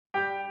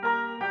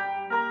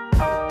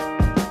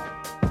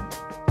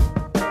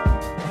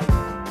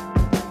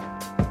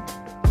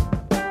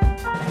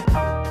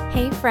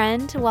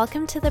friend.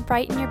 Welcome to the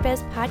Brighten Your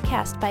Biz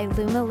podcast by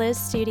Luma Liz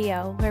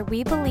Studio, where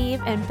we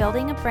believe in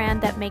building a brand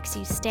that makes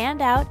you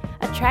stand out,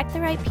 attract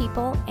the right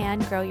people,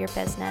 and grow your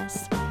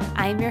business.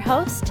 I am your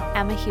host,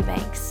 Emma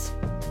Hubanks.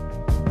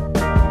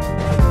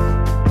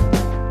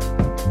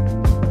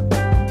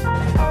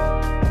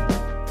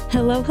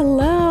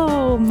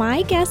 Hello.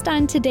 My guest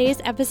on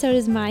today's episode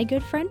is my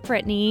good friend,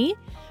 Brittany.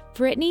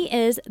 Brittany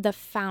is the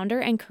founder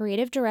and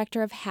creative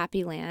director of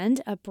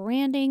Happyland, a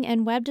branding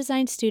and web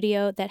design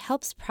studio that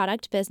helps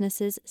product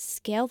businesses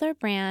scale their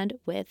brand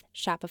with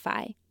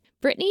Shopify.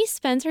 Brittany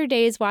spends her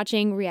days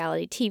watching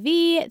reality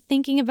TV,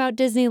 thinking about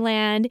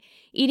Disneyland,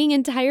 eating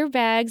entire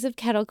bags of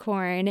kettle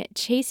corn,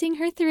 chasing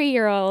her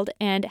 3-year-old,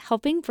 and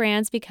helping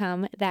brands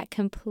become that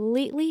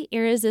completely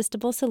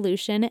irresistible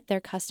solution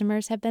their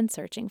customers have been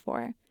searching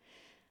for.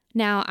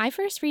 Now, I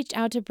first reached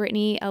out to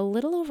Brittany a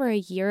little over a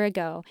year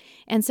ago,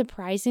 and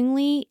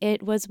surprisingly,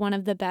 it was one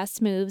of the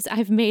best moves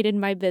I've made in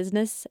my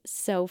business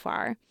so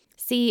far.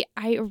 See,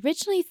 I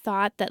originally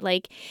thought that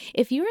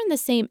if you're in the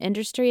same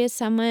industry as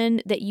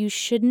someone, that you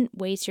shouldn't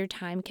waste your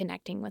time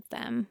connecting with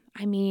them.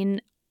 I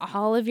mean,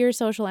 all of your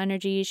social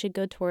energy should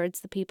go towards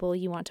the people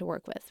you want to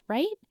work with,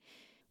 right?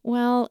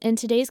 Well, in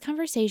today's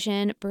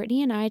conversation,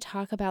 Brittany and I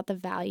talk about the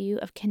value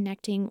of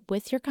connecting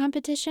with your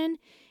competition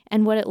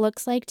and what it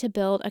looks like to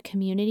build a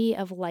community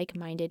of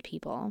like-minded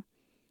people.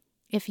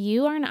 If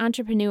you are an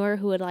entrepreneur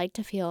who would like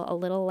to feel a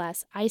little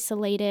less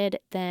isolated,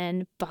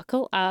 then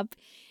buckle up,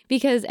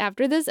 because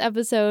after this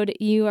episode,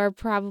 you are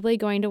probably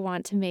going to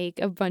want to make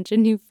a bunch of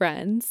new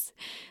friends.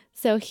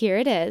 So here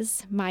it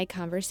is, my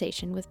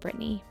conversation with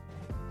Brittany.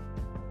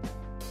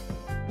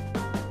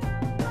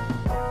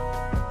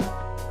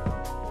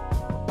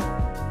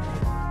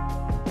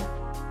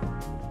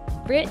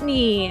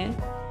 Brittany.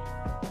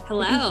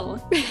 Hello.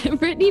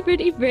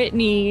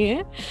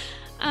 Brittany.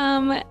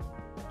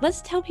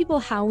 Let's tell people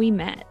how we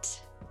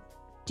met.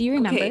 Do you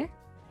remember? Okay.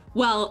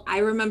 Well, I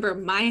remember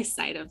my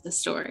side of the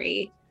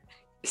story.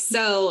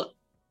 So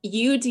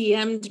you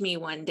DM'd me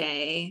one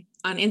day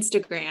on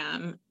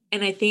Instagram,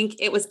 and I think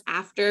it was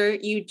after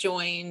you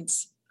joined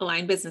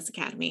Align Business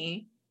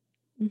Academy.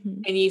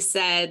 Mm-hmm. And you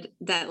said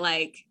that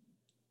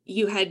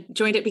you had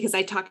joined it because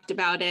I talked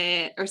about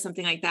it or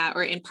something like that,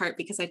 or in part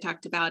because I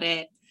talked about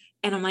it.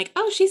 And I'm like,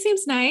 oh, she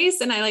seems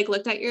nice. And I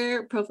looked at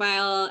your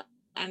profile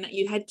and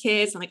you had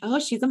kids. I'm like, oh,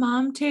 she's a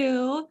mom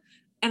too.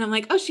 And I'm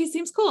like, oh, she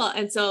seems cool.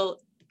 And so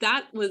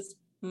that was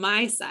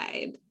my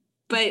side,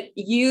 but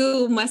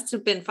you must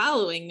have been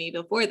following me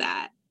before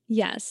that.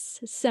 Yes.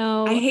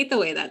 So I hate the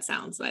way that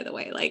sounds, by the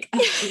way,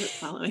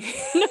 following.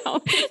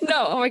 No.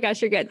 Oh my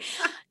gosh, you're good.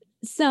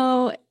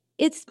 So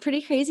it's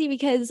pretty crazy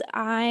because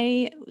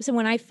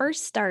when I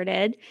first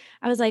started,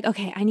 I was like,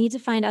 okay, I need to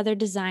find other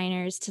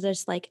designers to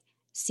just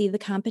see the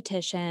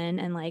competition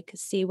and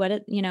see what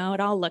it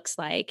all looks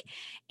like.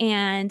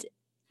 And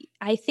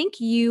I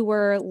think you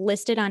were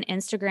listed on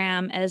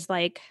Instagram as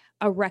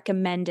a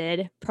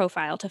recommended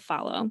profile to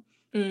follow.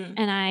 Mm.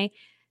 And I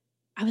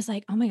was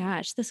like, oh my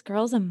gosh, this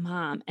girl's a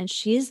mom and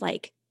she's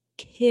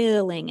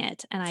killing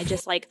it. And I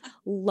just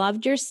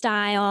loved your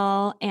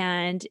style,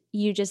 and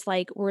you just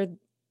were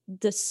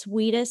the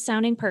sweetest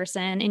sounding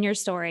person in your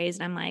stories.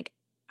 And I'm like,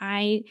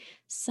 I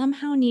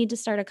somehow need to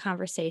start a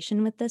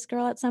conversation with this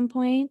girl at some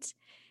point.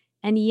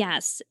 And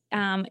yes,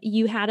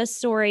 you had a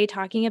story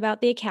talking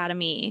about the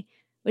academy,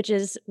 which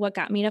is what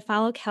got me to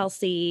follow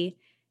Kelsey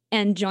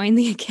and join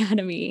the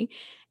academy.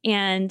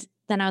 And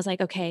then I was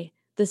like, okay,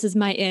 this is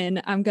my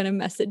in. I'm going to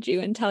message you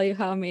and tell you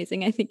how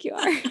amazing I think you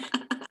are.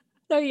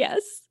 So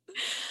yes.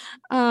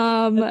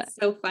 That's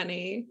so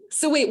funny.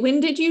 So wait,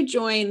 when did you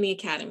join the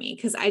academy?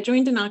 Because I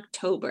joined in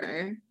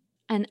October.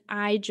 And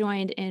I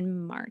joined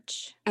in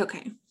March.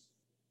 Okay.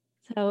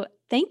 So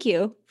thank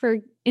you for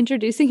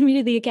introducing me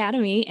to the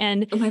academy.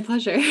 And my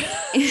pleasure.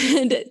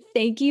 And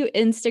thank you,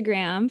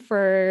 Instagram,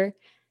 for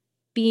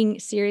being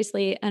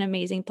seriously an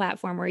amazing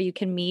platform where you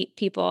can meet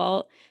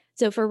people.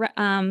 So for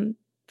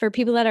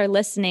people that are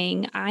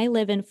listening, I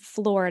live in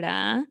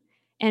Florida,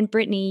 and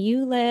Brittany,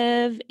 you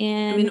live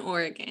in... I'm in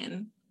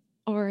Oregon.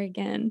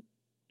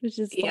 Which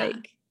is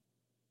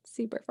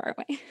super far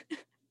away.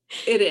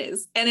 It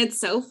is. And it's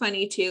so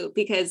funny too,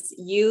 because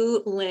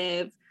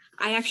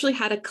I actually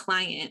had a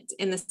client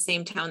in the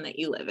same town that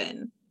you live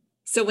in.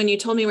 So when you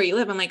told me where you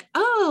live, I'm like,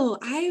 oh,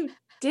 I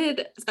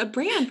did a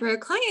brand for a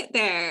client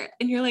there.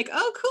 And you're like,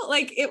 oh, cool.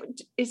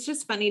 It's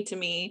just funny to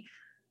me.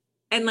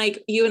 And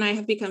you and I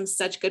have become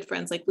such good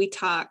friends. We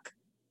talk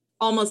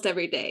almost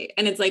every day,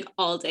 and it's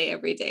all day,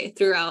 every day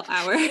throughout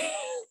our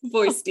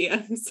voice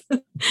DMs.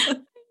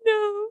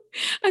 No,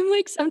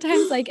 I'm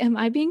sometimes am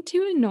I being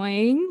too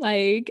annoying?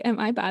 Am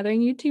I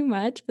bothering you too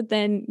much? But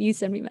then you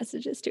send me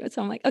messages too.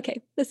 So I'm like,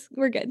 okay,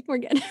 we're good.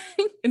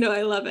 No,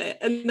 I love it.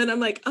 And then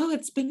I'm like, oh,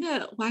 it's been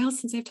a while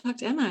since I've talked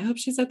to Emma. I hope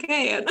she's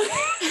okay.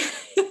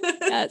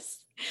 Yes.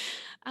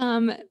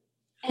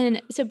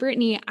 And so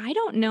Brittany, I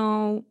don't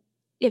know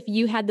if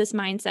you had this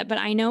mindset, but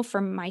I know for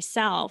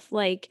myself,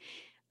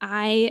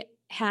 I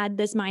had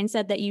this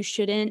mindset that you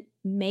shouldn't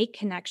make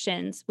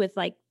connections with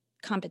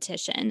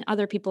competition,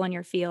 other people in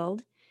your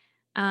field.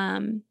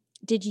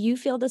 Did you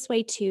feel this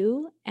way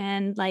too?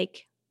 And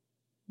like,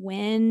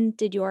 when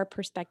did your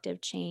perspective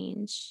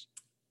change?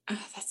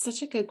 That's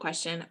such a good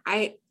question.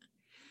 I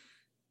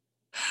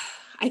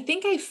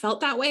think I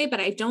felt that way, but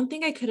I don't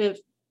think I could have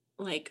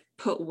like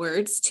put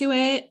words to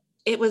it.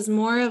 It was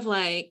more of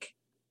like,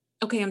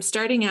 okay, I'm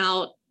starting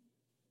out.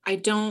 I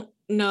don't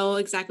know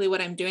exactly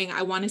what I'm doing.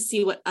 I want to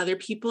see what other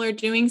people are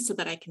doing so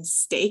that I can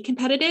stay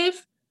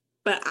competitive,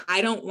 but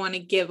I don't want to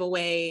give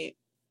away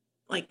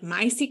like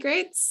my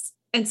secrets.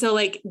 And so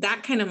like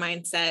that kind of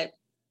mindset,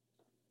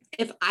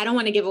 if I don't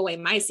want to give away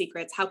my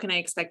secrets, how can I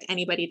expect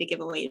anybody to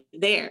give away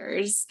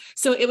theirs?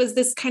 So it was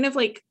this kind of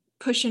like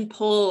push and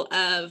pull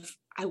of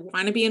I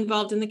want to be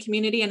involved in the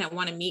community and I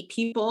want to meet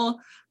people,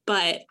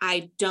 but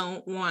I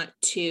don't want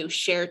to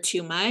share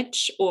too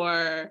much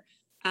or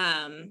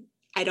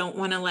I don't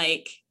want to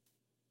like,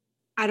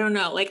 I don't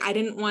know, like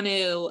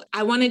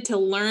I wanted to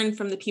learn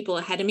from the people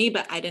ahead of me,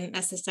 but I didn't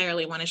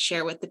necessarily want to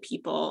share with the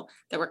people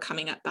that were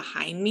coming up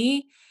behind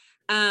me,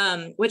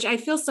 which I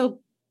feel so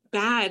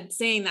bad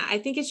saying that. I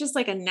think it's just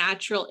like a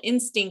natural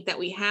instinct that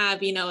we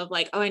have, you know, of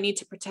like, oh, I need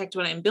to protect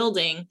what I'm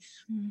building.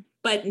 Mm.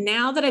 But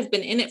now that I've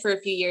been in it for a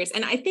few years,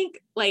 and I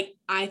think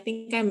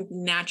I'm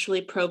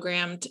naturally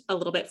programmed a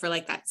little bit for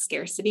like that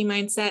scarcity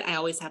mindset. I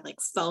always have like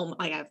FOMO,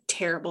 like I have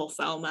terrible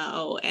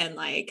FOMO and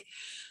like,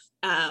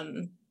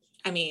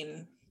 I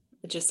mean,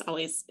 just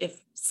always, if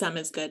some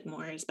is good,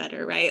 more is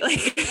better, right?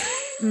 Like,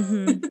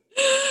 Mm-hmm.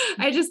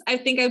 I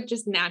think I've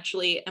just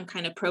naturally, I'm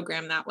kind of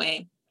programmed that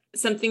way.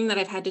 Something that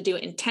I've had to do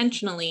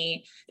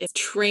intentionally is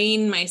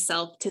train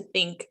myself to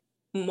think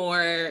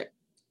more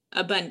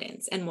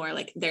abundance and more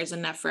like there's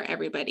enough for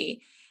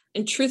everybody.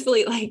 And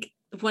truthfully, like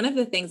one of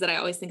the things that I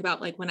always think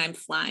about, like when I'm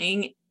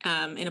flying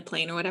in a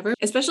plane or whatever,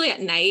 especially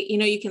at night, you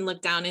know, you can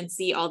look down and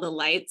see all the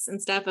lights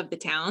and stuff of the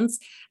towns.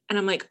 And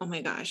I'm like, oh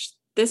my gosh,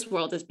 this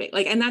world is big.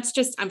 Like, and that's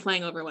just, I'm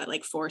flying over what,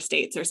 like 4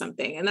 states or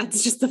something. And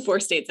that's just the 4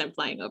 states I'm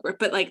flying over.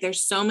 But like,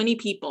 there's so many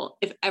people.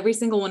 If every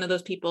single one of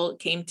those people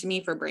came to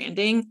me for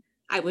branding,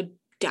 I would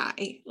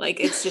die. Like,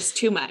 it's just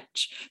too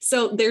much.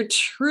 So there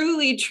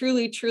truly,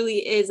 truly,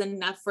 truly is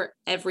enough for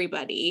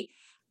everybody.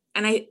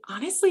 And I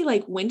honestly,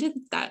 like, when did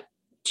that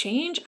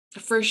change?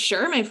 For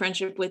sure, my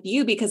friendship with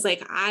you, because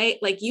like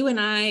you and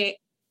I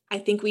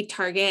think we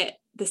target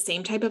the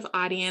same type of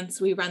audience.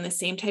 We run the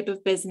same type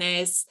of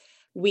business.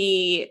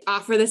 We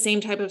offer the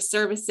same type of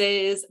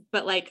services,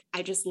 but like,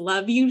 I just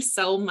love you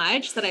so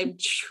much that I'm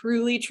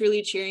truly,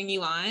 truly cheering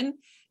you on.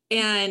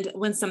 And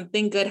when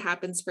something good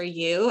happens for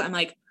you, I'm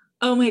like,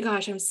 oh my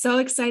gosh, I'm so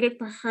excited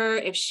for her.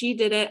 If she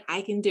did it,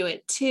 I can do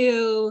it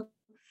too.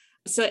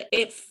 So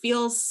it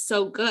feels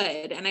so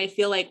good. And I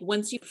feel like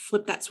once you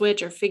flip that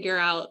switch or figure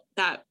out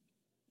that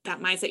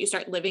mindset, you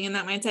start living in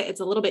that mindset,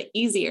 it's a little bit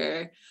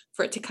easier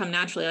for it to come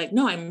naturally. Like,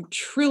 no, I'm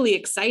truly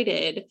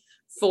excited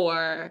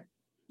for,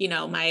 you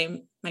know,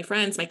 my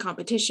friends, my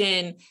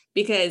competition,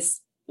 because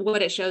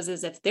what it shows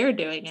is if they're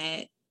doing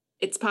it,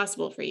 it's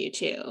possible for you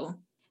too.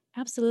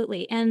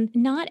 Absolutely. And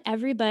not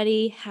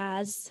everybody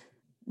has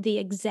the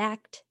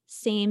exact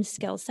same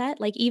skill set.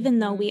 Like, even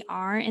though we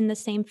are in the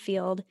same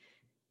field,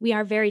 we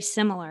are very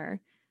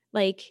similar.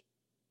 Like,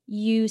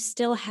 you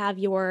still have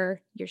your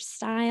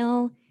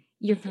style,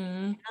 your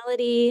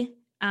personality.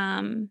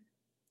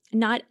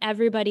 Not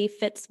everybody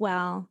fits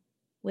well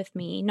with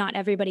me. Not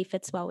everybody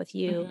fits well with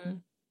you.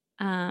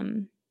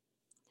 And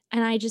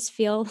I just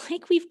feel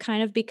like we've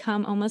kind of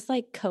become almost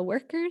like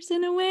coworkers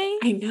in a way.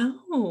 I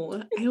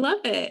know. I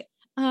love it.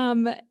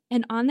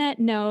 And on that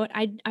note,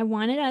 I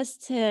wanted us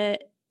to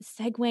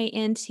segue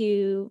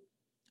into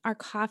our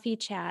coffee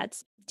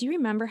chats. Do you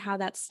remember how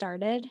that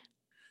started?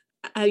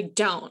 I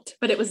don't,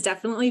 but it was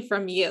definitely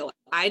from you.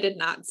 I did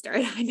not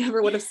start. I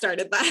never would have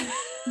started that.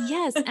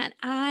 Yes. And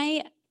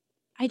I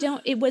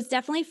don't, it was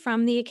definitely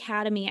from the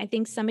academy. I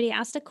think somebody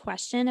asked a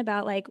question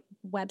about like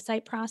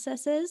website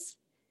processes.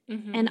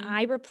 And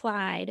I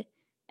replied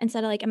and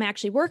said, like, I'm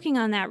actually working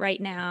on that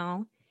right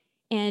now.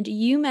 And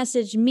you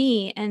messaged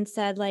me and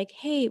said, like,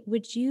 hey,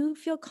 would you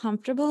feel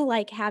comfortable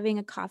like having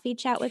a coffee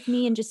chat with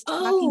me and just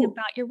talking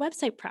about your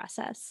website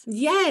process?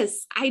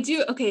 Yes, I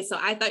do. Okay. So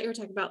I thought you were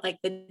talking about like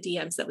the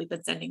DMs that we've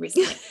been sending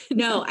recently.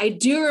 No, I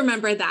do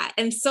remember that.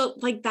 And so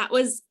like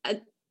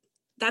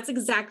that's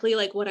exactly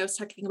like what I was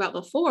talking about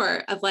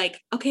before of like,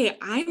 okay,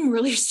 I'm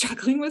really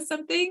struggling with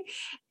something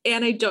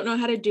and I don't know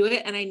how to do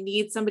it. And I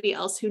need somebody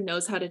else who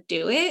knows how to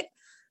do it.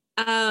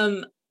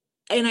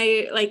 And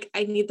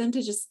I need them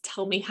to just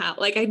tell me how,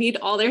 like, I need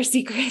all their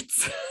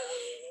secrets.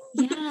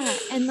 Yeah.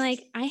 And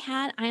like,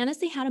 I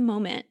honestly had a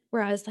moment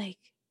where I was like,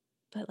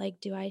 but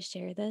like, do I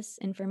share this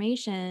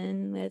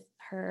information with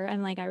her?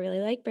 I'm like, I really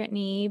like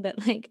Brittany,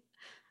 but like,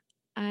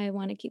 I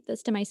want to keep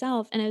this to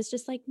myself. And it was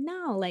just like,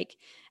 no, like,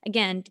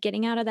 again,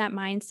 getting out of that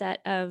mindset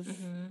of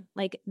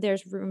like,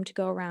 there's room to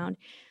go around.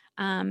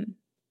 And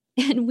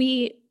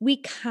we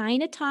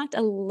kind of talked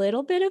a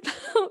little bit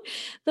about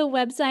the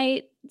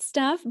website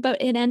stuff,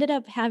 but it ended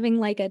up having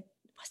like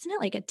wasn't it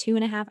like a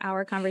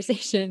 2.5-hour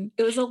conversation?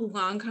 It was a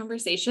long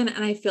conversation.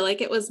 And I feel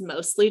like it was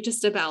mostly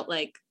just about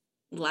like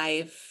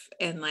life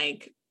and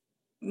like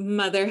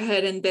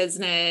motherhood and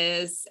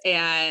business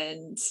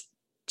and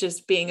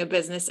just being a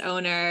business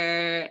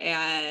owner.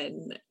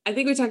 And I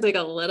think we talked like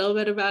a little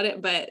bit about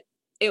it, but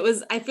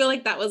I feel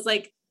like that was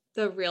like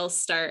the real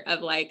start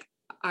of like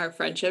our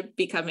friendship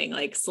becoming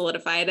like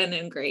solidified and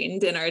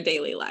ingrained in our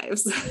daily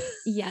lives.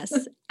 Yes,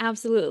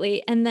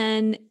 absolutely. And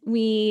then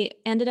we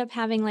ended up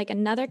having like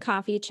another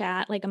coffee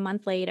chat like a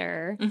month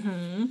later.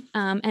 Mm-hmm.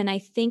 And I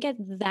think at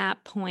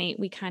that point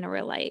we kind of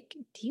were like,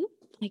 do you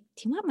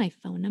want my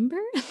phone number?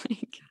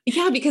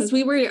 Yeah, because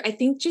we were, I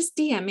think, just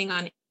DMing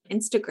on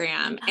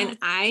Instagram, and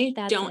I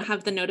don't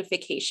have the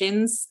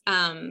notifications,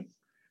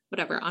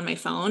 whatever, on my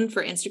phone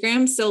for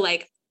Instagram. So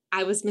like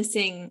I was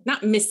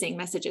not missing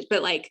messages,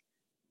 but like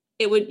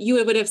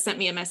you would have sent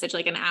me a message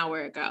like an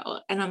hour ago.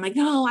 And I'm like,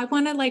 no, I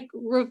want to like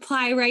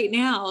reply right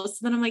now. So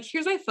then I'm like,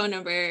 here's my phone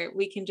number.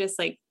 We can just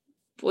like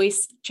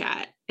voice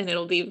chat and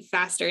it'll be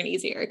faster and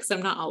easier because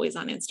I'm not always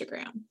on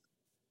Instagram.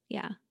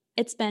 Yeah.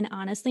 It's been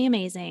honestly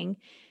amazing.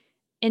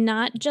 And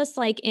not just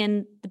like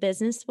in the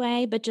business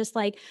way, but just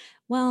like,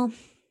 well,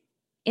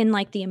 in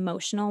like the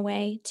emotional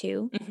way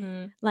too.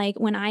 Mm-hmm. Like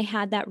when I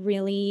had that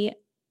really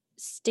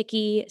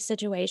sticky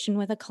situation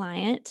with a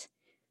client,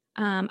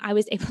 I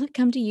was able to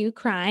come to you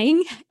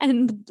crying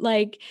and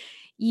like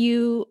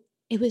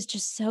it was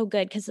just so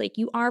good because like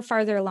you are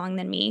farther along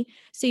than me.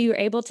 So you were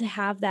able to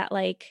have that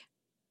like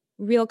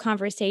real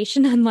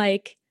conversation on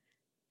like,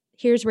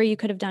 here's where you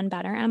could have done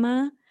better,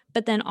 Emma.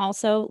 But then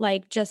also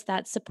like just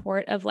that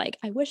support of like,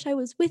 I wish I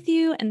was with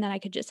you and that I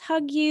could just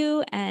hug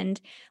you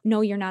and know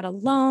you're not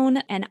alone.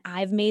 And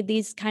I've made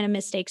these kind of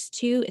mistakes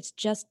too. It's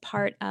just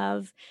part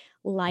of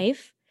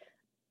life.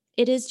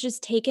 It is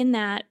just taken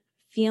that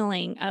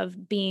feeling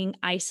of being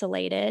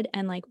isolated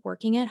and like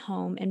working at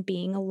home and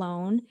being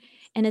alone.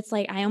 And it's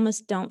like, I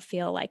almost don't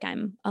feel like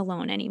I'm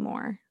alone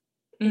anymore.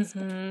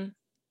 Mm-hmm.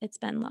 It's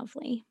been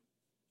lovely.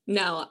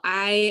 No,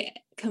 I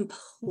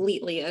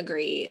completely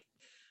agree.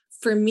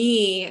 For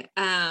me,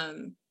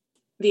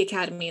 the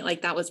academy,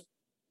 like that was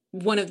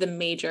one of the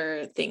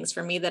major things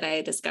for me that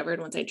I discovered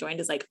once I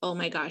joined is like, oh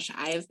my gosh,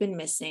 I have been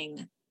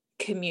missing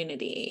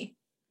community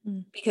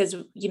because,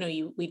 you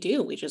know,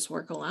 we just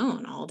work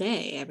alone all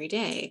day, every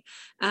day.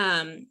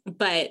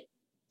 But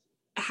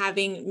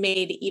having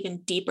made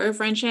even deeper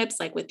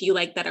friendships, like with you,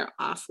 like that are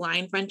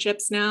offline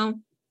friendships now.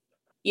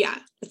 Yeah,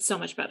 it's so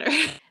much better.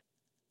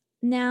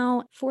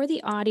 Now, for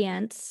the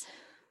audience,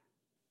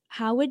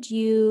 how would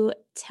you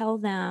tell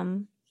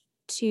them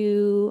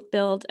to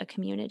build a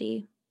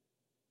community?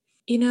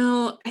 You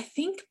know, I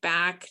think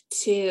back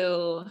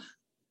to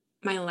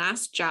my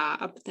last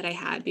job that I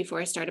had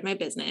before I started my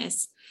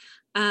business.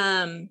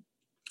 I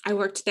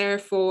worked there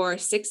for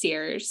 6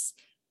 years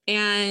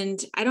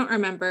and I don't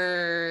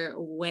remember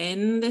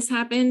when this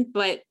happened,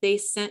 but they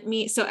sent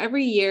me. So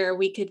every year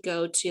we could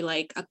go to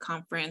like a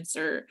conference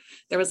or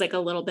there was like a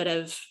little bit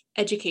of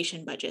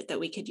education budget that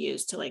we could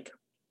use to like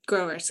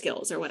grow our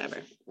skills or whatever.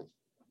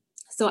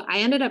 So I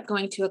ended up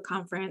going to a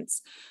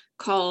conference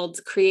called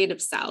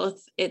Creative South.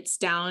 It's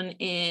down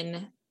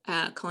in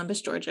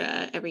Columbus,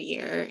 Georgia every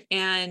year.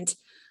 And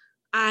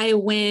I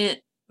went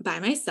by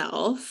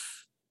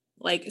myself,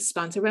 like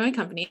sponsored by my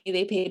company.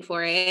 They paid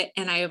for it.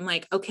 And I am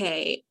like,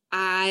 okay,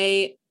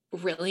 I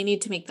really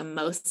need to make the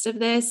most of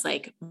this.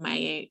 Like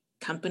my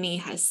company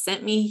has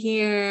sent me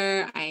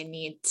here. I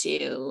need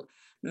to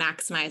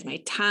maximize my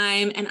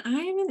time. And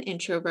I'm an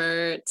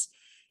introvert.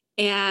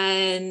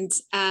 And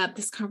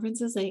this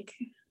conference is like,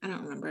 I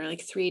don't remember,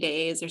 like 3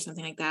 days or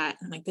something like that.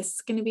 I'm like, this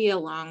is going to be a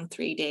long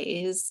 3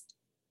 days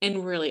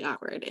and really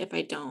awkward if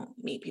I don't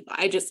meet people.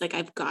 I just like,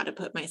 I've got to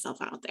put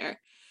myself out there.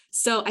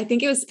 So I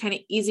think it was kind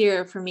of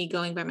easier for me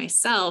going by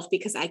myself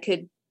because I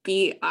could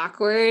be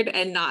awkward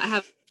and not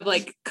have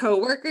like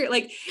coworker.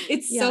 Like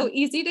it's so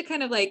easy to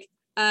kind of like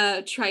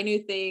try new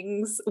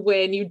things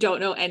when you don't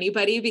know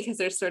anybody because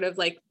there's sort of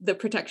like the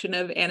protection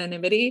of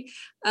anonymity.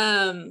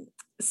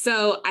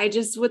 So I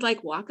just would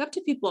like walk up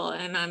to people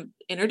and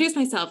introduce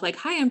myself like,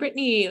 hi, I'm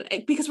Brittany,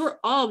 because we're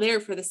all there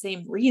for the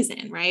same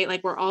reason, right?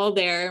 Like we're all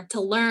there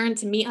to learn,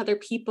 to meet other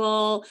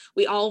people.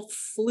 We all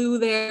flew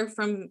there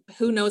from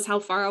who knows how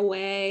far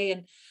away.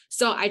 And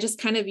so I just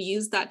kind of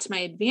used that to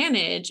my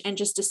advantage and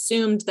just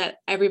assumed that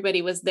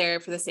everybody was there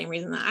for the same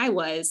reason that I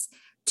was,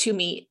 to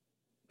meet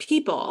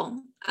people.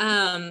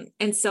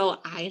 And so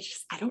I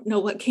don't know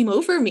what came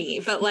over me,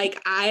 but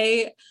like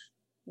I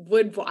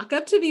would walk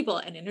up to people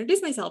and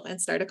introduce myself and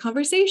start a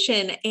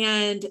conversation.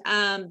 And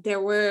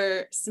there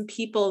were some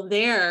people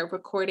there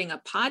recording a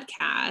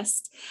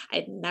podcast.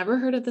 I'd never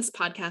heard of this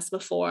podcast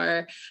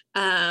before.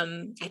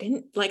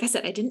 Like I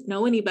said, I didn't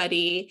know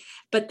anybody,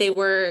 but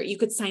you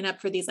could sign up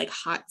for these like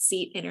hot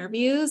seat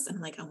interviews. I'm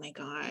like, oh my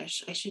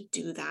gosh, I should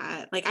do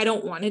that. Like, I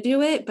don't want to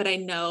do it, but I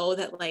know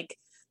that like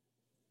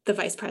the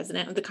vice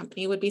president of the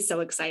company would be so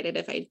excited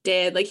if I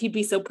did. Like he'd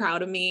be so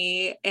proud of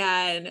me.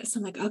 And so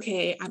I'm like,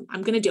 okay,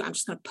 I'm going to do it. I'm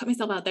just going to put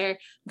myself out there.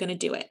 I'm going to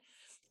do it.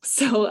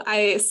 So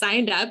I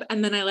signed up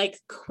and then I like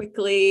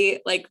quickly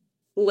like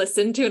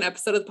listened to an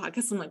episode of the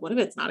podcast. I'm like, what if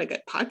it's not a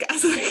good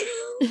podcast?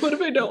 Like, what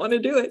if I don't want to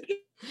do it?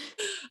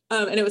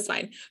 And it was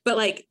fine. But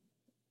like,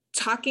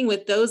 talking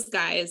with those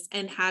guys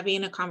and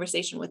having a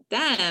conversation with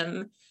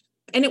them.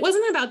 And it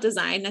wasn't about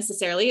design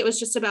necessarily. It was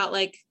just about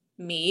like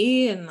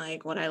me and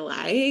like what I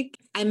like.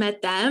 I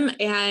met them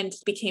and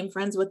became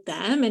friends with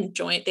them and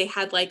joined. They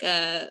had like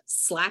a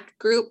Slack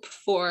group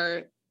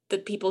for the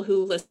people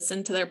who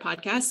listen to their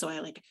podcast. So I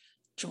like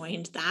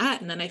joined that.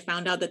 And then I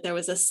found out that there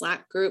was a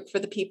Slack group for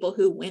the people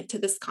who went to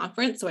this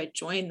conference. So I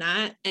joined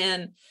that.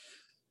 And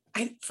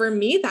for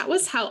me, that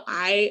was how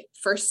I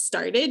first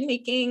started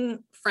making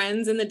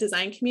friends in the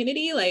design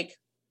community. Like,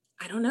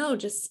 I don't know,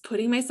 just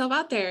putting myself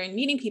out there and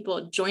meeting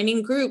people,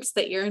 joining groups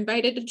that you're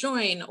invited to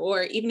join,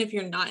 or even if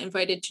you're not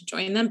invited to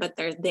join them, but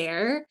they're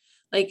there,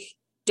 like,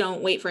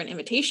 don't wait for an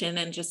invitation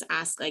and just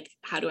ask, like,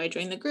 how do I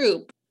join the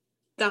group?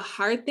 The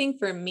hard thing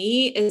for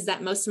me is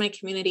that most of my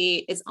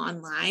community is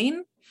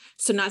online.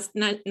 So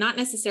not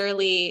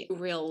necessarily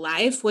real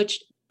life,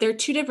 which they're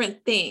two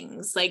different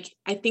things. Like,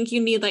 I think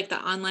you need like the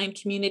online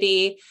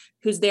community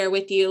who's there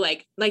with you.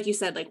 Like you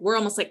said, like, we're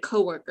almost like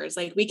coworkers.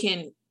 Like, we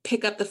can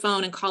pick up the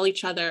phone and call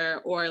each other,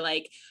 or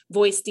like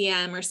voice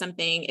DM or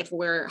something if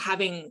we're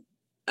having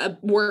a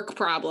work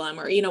problem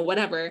or, you know,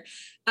 whatever.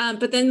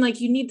 But then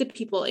like you need the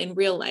people in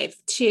real life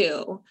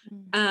too.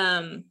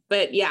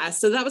 But yeah,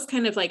 so that was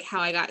kind of like how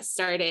I got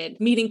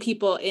started, meeting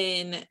people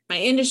in my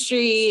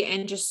industry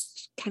and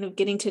just kind of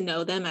getting to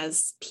know them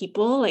as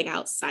people, like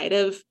outside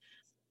of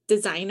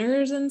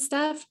designers and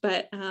stuff.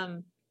 But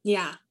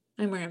yeah,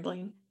 I'm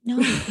rambling. No,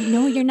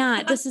 you're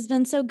not. This has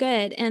been so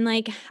good. And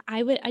like,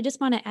 I just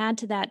want to add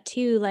to that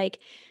too. Like,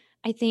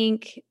 I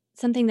think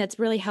something that's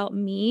really helped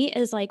me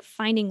is like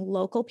finding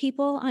local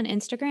people on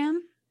Instagram.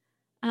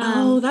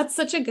 Oh, that's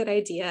such a good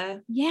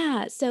idea.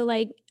 Yeah. So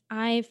like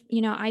I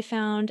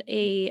found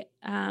a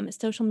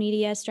social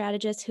media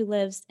strategist who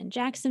lives in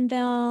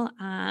Jacksonville,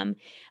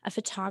 a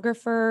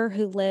photographer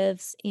who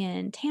lives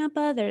in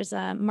Tampa. There's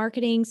a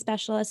marketing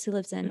specialist who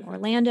lives in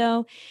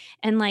Orlando.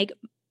 And like,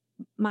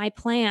 my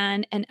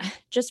plan, and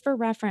just for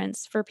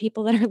reference for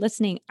people that are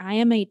listening, I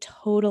am a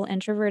total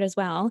introvert as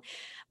well.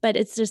 But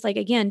it's just like,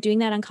 again, doing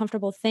that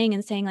uncomfortable thing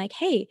and saying like,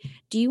 hey,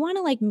 do you want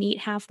to like meet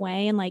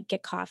halfway and like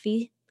get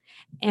coffee?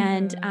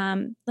 And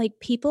like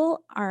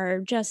people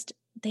are just,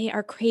 they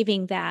are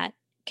craving that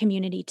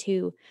community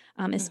too,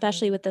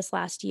 especially with this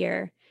last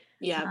year.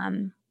 Yeah.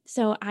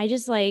 So I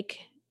just like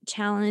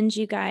challenge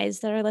you guys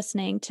that are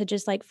listening to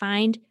just like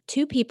find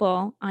 2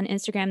 people on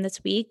Instagram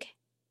this week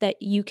that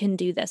you can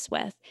do this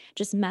with.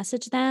 Just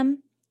message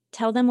them,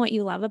 tell them what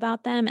you love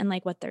about them and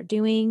like what they're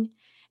doing,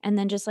 and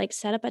then just like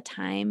set up a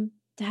time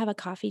to have a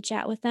coffee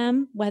chat with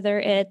them, whether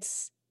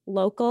it's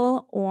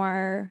local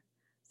or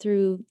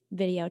through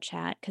video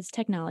chat, because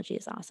technology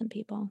is awesome,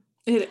 people.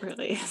 It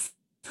really is.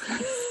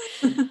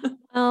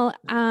 Well,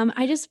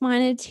 I just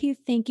wanted to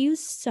thank you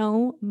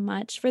so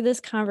much for this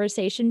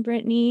conversation,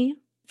 Brittany.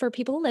 For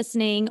people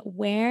listening,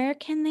 where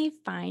can they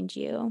find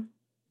you?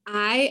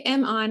 I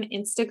am on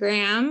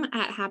Instagram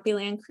at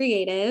Happyland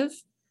Creative,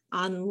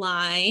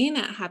 online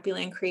at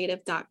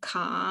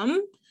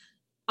happylandcreative.com.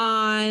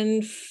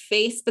 On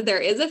Facebook, there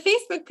is a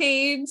Facebook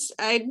page.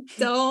 I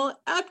don't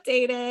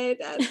update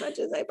it as much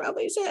as I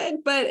probably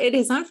should, but it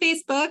is on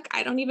Facebook.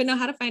 I don't even know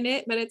how to find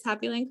it, but it's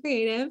Happyland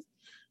Creative.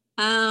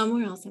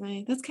 Where else am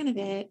I? That's kind of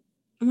it.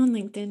 I'm on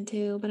LinkedIn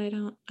too, but I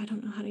don't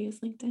know how to use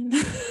LinkedIn.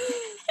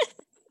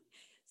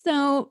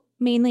 So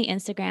mainly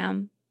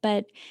Instagram,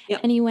 but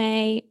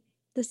anyway,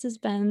 this has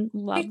been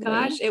lovely. Oh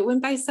my gosh, it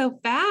went by so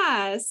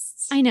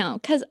fast. I know,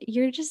 because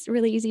you're just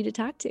really easy to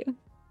talk to.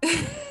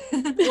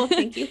 Well,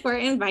 thank you for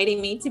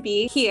inviting me to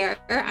be here.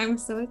 I'm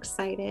so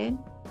excited.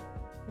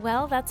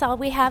 Well, that's all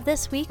we have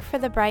this week for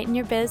the Brighten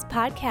Your Biz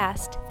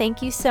podcast.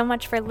 Thank you so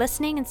much for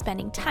listening and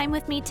spending time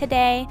with me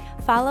today.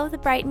 Follow the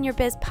Brighten Your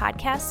Biz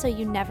podcast so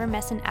you never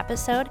miss an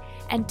episode.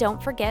 And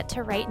don't forget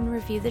to rate and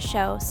review the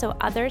show so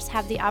others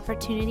have the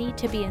opportunity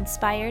to be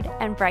inspired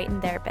and brighten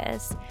their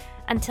biz.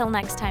 Until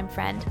next time,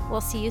 friend,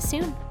 we'll see you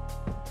soon.